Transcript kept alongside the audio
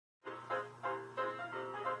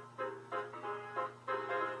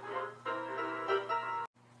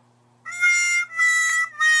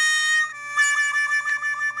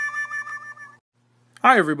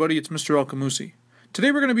Hi everybody, it's Mr. Alqamoussi.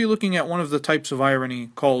 Today we're going to be looking at one of the types of irony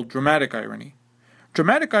called dramatic irony.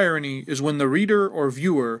 Dramatic irony is when the reader or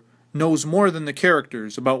viewer knows more than the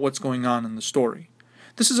characters about what's going on in the story.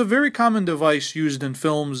 This is a very common device used in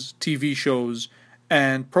films, TV shows,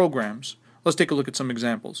 and programs. Let's take a look at some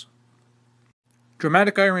examples.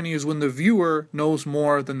 Dramatic irony is when the viewer knows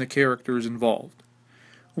more than the characters involved.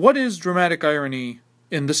 What is dramatic irony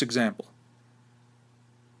in this example?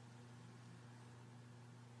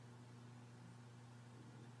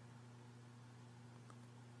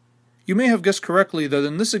 You may have guessed correctly that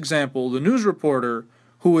in this example, the news reporter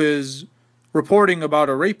who is reporting about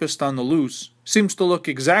a rapist on the loose seems to look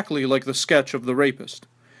exactly like the sketch of the rapist.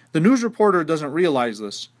 The news reporter doesn't realize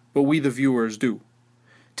this, but we the viewers do.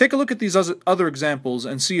 Take a look at these other examples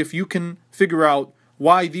and see if you can figure out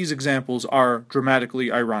why these examples are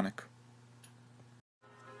dramatically ironic.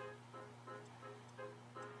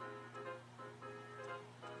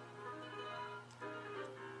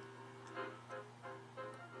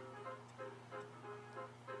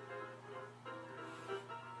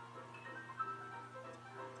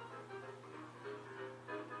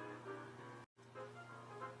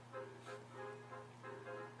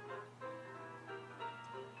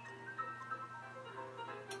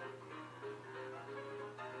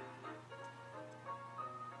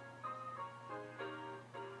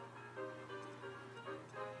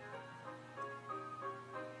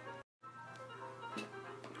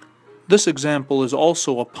 This example is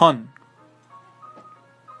also a pun.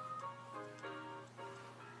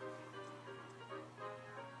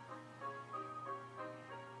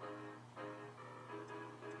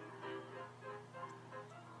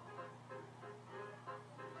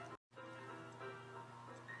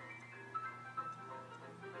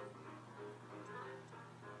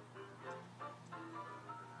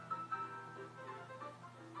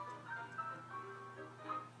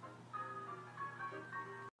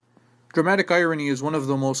 Dramatic irony is one of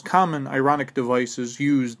the most common ironic devices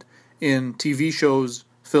used in TV shows,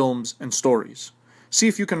 films, and stories. See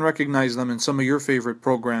if you can recognize them in some of your favorite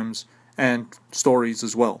programs and stories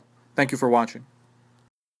as well. Thank you for watching.